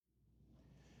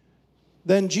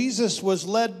Then Jesus was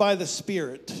led by the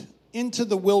Spirit into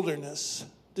the wilderness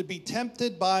to be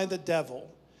tempted by the devil.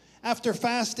 After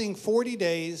fasting 40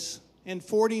 days and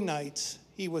 40 nights,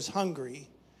 he was hungry.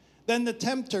 Then the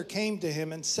tempter came to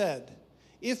him and said,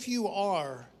 "If you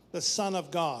are the Son of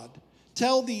God,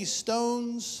 tell these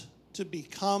stones to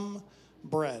become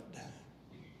bread."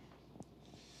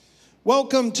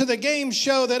 Welcome to the game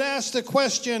show that asks the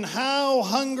question, how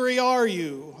hungry are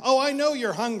you? Oh, I know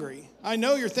you're hungry. I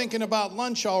know you're thinking about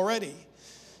lunch already.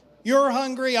 You're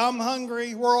hungry, I'm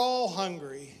hungry, we're all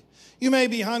hungry. You may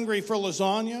be hungry for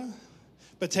lasagna,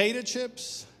 potato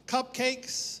chips,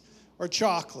 cupcakes, or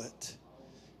chocolate.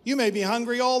 You may be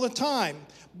hungry all the time,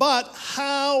 but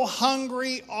how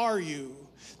hungry are you?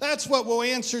 That's what we'll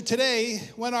answer today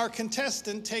when our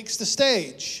contestant takes the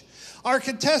stage. Our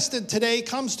contestant today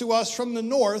comes to us from the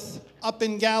north, up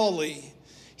in Galilee.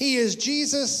 He is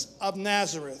Jesus of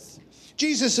Nazareth.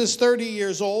 Jesus is 30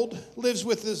 years old, lives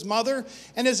with his mother,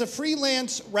 and is a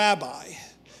freelance rabbi.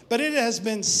 But it has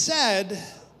been said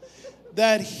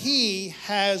that he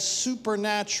has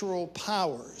supernatural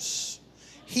powers.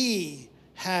 He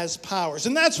has powers.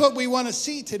 And that's what we want to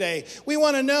see today. We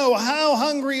want to know, how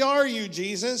hungry are you,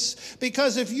 Jesus?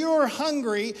 Because if you're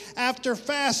hungry after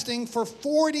fasting for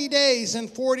 40 days and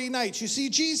 40 nights, you see,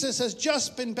 Jesus has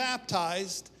just been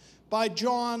baptized by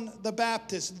John the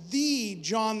Baptist, the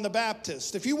John the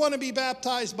Baptist. If you want to be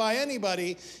baptized by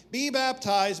anybody, be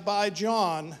baptized by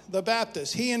John the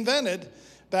Baptist. He invented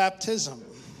baptism.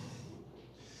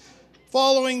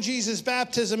 Following Jesus'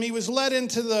 baptism, he was led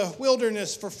into the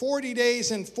wilderness for 40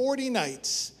 days and 40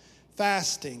 nights,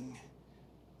 fasting,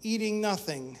 eating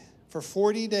nothing for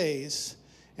 40 days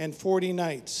and 40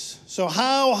 nights. So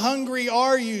how hungry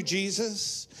are you,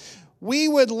 Jesus? We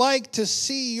would like to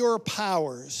see your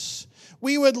powers.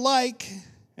 We would like,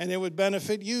 and it would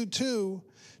benefit you too,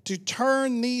 to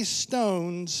turn these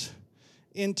stones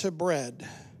into bread.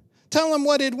 Tell them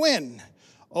what it'd win.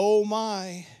 Oh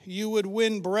my, you would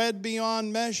win bread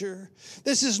beyond measure.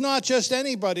 This is not just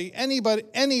any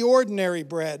ordinary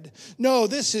bread. No,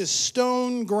 this is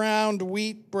stone ground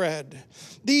wheat bread.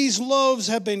 These loaves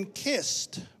have been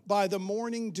kissed by the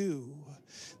morning dew.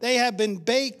 They have been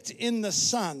baked in the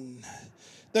sun.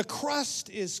 The crust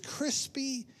is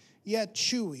crispy yet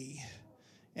chewy,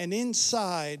 and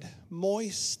inside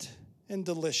moist and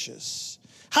delicious.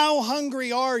 How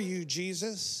hungry are you,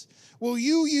 Jesus? Will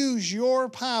you use your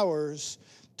powers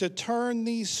to turn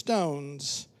these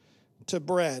stones to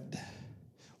bread?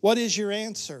 What is your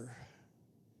answer?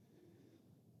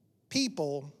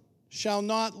 People shall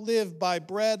not live by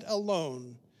bread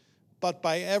alone, but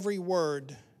by every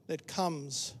word that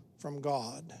comes from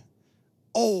God.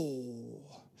 Oh,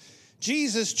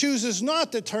 Jesus chooses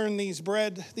not to turn these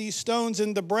stones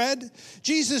into bread.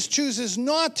 Jesus chooses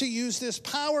not to use this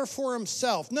power for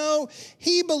himself. No,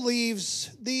 he believes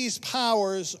these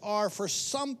powers are for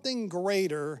something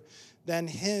greater than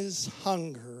his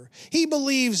hunger. He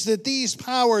believes that these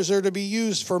powers are to be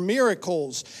used for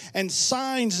miracles and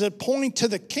signs that point to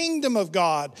the kingdom of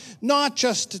God, not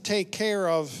just to take care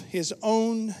of his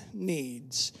own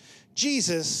needs.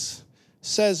 Jesus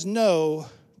says no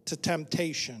to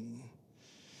temptation.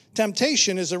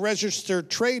 Temptation is a registered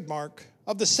trademark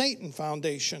of the Satan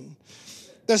Foundation.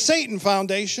 The Satan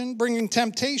Foundation, bringing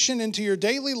temptation into your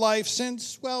daily life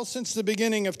since the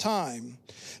beginning of time.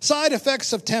 Side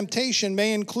effects of temptation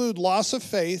may include loss of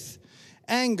faith,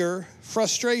 anger,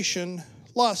 frustration,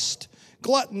 lust,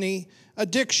 gluttony,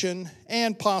 addiction,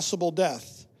 and possible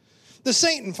death. The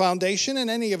Satan Foundation and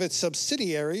any of its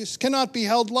subsidiaries cannot be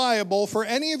held liable for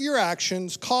any of your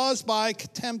actions caused by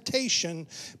temptation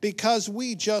because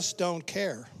we just don't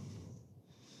care.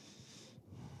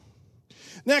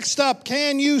 Next up,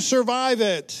 can you survive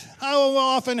it? How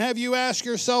often have you asked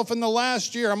yourself in the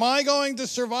last year, am I going to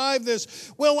survive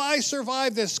this? Will I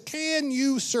survive this? Can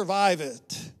you survive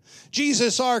it?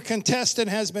 Jesus, our contestant,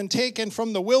 has been taken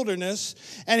from the wilderness,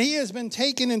 and he has been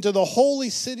taken into the holy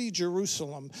city,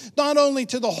 Jerusalem. Not only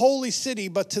to the holy city,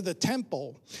 but to the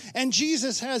temple. And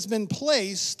Jesus has been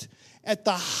placed at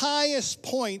the highest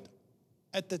point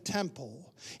at the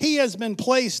temple. He has been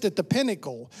placed at the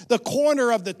pinnacle, the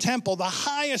corner of the temple, the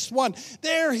highest one.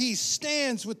 There he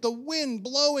stands with the wind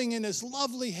blowing in his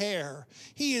lovely hair.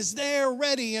 He is there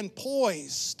ready and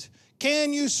poised.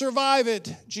 Can you survive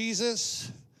it, Jesus?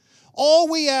 All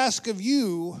we ask of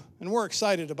you, and we're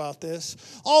excited about this,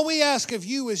 all we ask of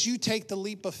you is you take the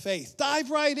leap of faith.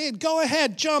 Dive right in. Go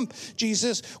ahead. Jump,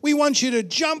 Jesus. We want you to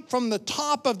jump from the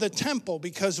top of the temple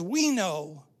because we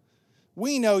know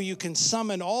you can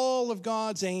summon all of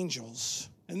God's angels.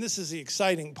 And this is the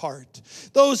exciting part.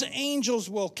 Those angels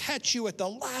will catch you at the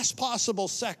last possible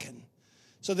second.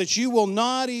 so that you will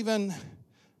not even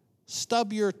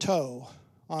stub your toe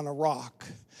on a rock.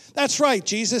 That's right,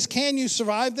 Jesus. Can you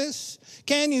survive this?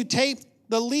 Can you take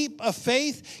the leap of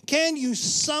faith? Can you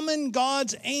summon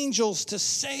God's angels to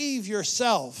save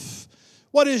yourself?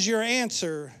 What is your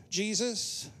answer,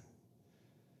 Jesus?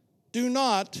 Do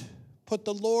not put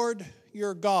the Lord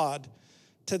your God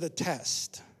to the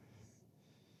test.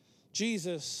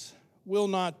 Jesus will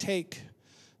not take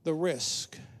the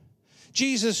risk.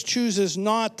 Jesus chooses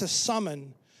not to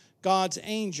summon God's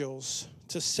angels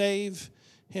to save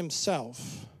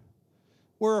himself.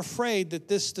 We're afraid that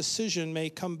this decision may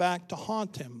come back to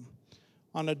haunt him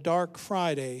on a dark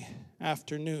Friday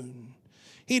afternoon.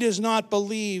 He does not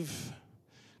believe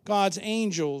God's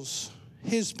angels,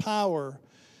 his power,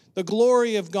 the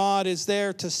glory of God is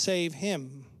there to save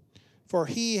him, for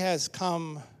he has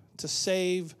come to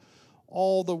save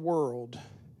all the world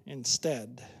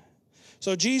instead.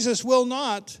 So Jesus will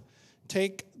not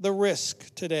take the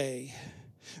risk today.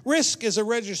 Risk is a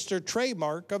registered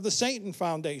trademark of the Satan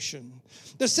Foundation.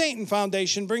 The Satan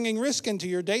Foundation bringing risk into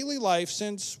your daily life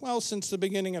since the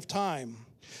beginning of time.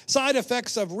 Side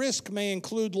effects of risk may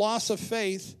include loss of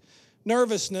faith,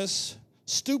 nervousness,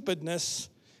 stupidness,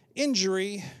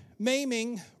 injury,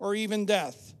 maiming, or even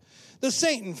death. The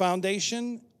Satan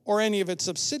Foundation or any of its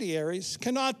subsidiaries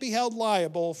cannot be held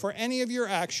liable for any of your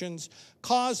actions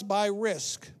caused by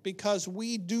risk because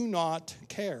we do not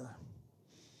care.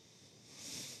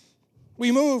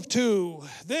 We move to,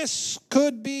 this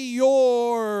could be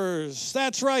yours.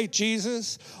 That's right,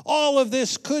 Jesus. All of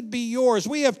this could be yours.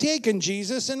 We have taken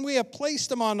Jesus and we have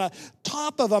placed him on the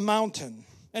top of a mountain.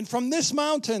 And from this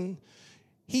mountain,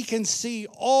 he can see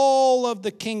all of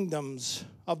the kingdoms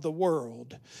of the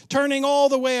world. Turning all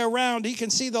the way around, he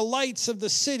can see the lights of the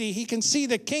city. He can see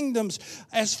the kingdoms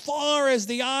as far as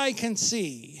the eye can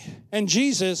see. And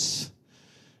Jesus,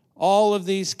 all of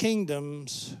these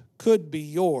kingdoms could be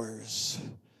yours.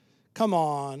 Come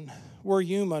on, we're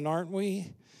human, aren't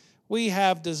we? We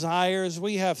have desires,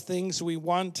 we have things we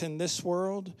want in this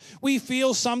world. We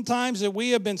feel sometimes that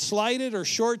we have been slighted or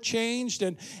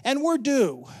shortchanged, and we're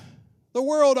due. The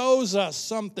world owes us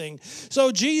something.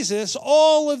 So Jesus,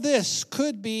 all of this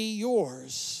could be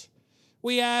yours.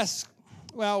 We ask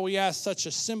such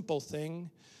a simple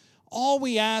thing. All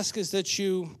we ask is that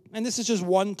you, and this is just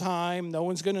one time, no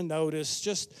one's going to notice,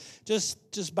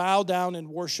 just bow down and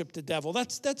worship the devil.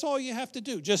 That's all you have to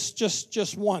do,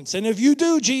 just once. And if you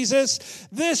do, Jesus,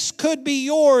 this could be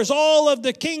yours, all of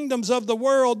the kingdoms of the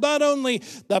world, not only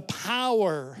the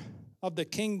power of the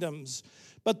kingdoms,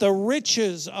 but the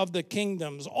riches of the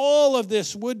kingdoms. All of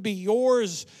this would be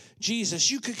yours, Jesus.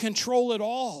 You could control it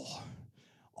all.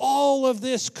 All of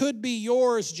this could be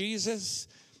yours, Jesus.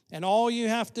 And all you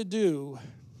have to do,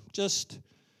 just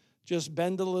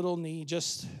bend a little knee,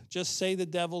 just say the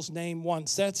devil's name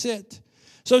once. That's it.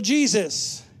 So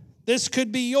Jesus, this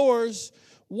could be yours.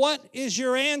 What is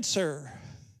your answer?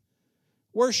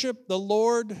 Worship the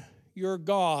Lord your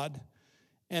God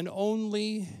and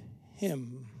only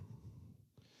him.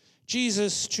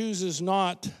 Jesus chooses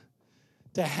not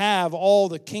to have all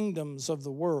the kingdoms of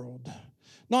the world,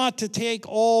 not to take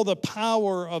all the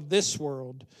power of this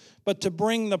world, but to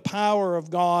bring the power of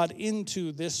God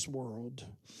into this world.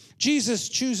 Jesus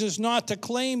chooses not to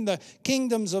claim the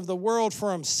kingdoms of the world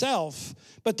for himself,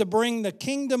 but to bring the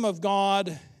kingdom of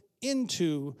God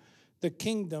into the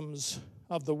kingdoms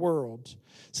of the world.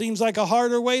 Seems like a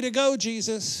harder way to go,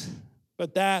 Jesus,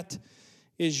 but that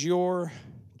is your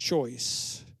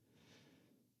choice.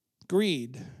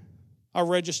 Greed, a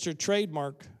registered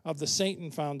trademark of the Satan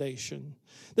Foundation.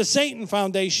 The Satan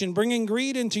Foundation bringing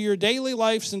greed into your daily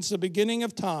life since the beginning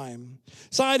of time.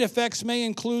 Side effects may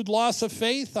include loss of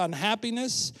faith,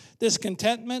 unhappiness,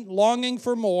 discontentment, longing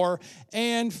for more,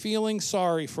 and feeling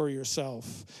sorry for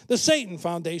yourself. The Satan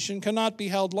Foundation cannot be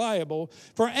held liable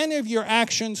for any of your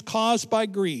actions caused by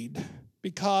greed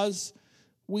because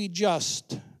we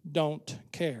just don't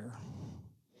care.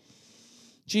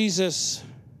 Jesus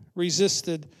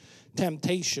resisted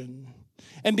temptation.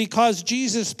 And because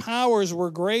Jesus' powers were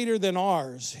greater than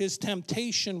ours, his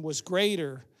temptation was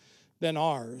greater than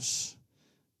ours.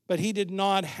 But he did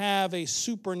not have a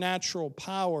supernatural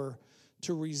power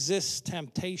to resist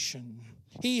temptation.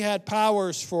 He had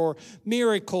powers for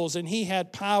miracles, and he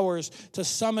had powers to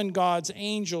summon God's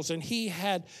angels, and he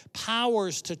had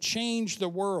powers to change the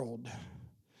world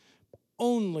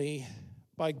only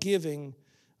by giving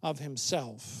of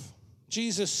himself.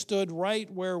 Jesus stood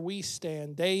right where we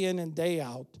stand day in and day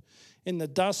out in the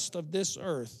dust of this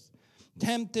earth,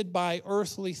 tempted by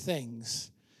earthly things,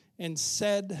 and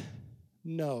said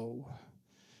no.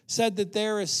 Said that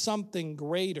there is something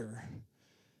greater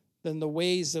than the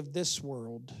ways of this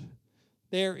world.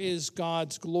 There is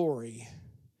God's glory.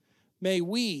 May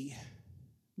we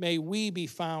be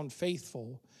found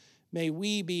faithful. May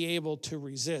we be able to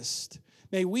resist.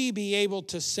 May we be able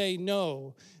to say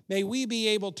no. May we be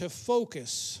able to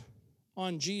focus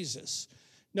on Jesus,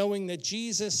 knowing that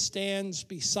Jesus stands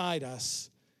beside us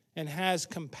and has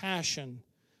compassion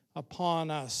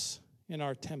upon us in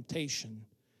our temptation.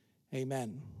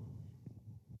 Amen.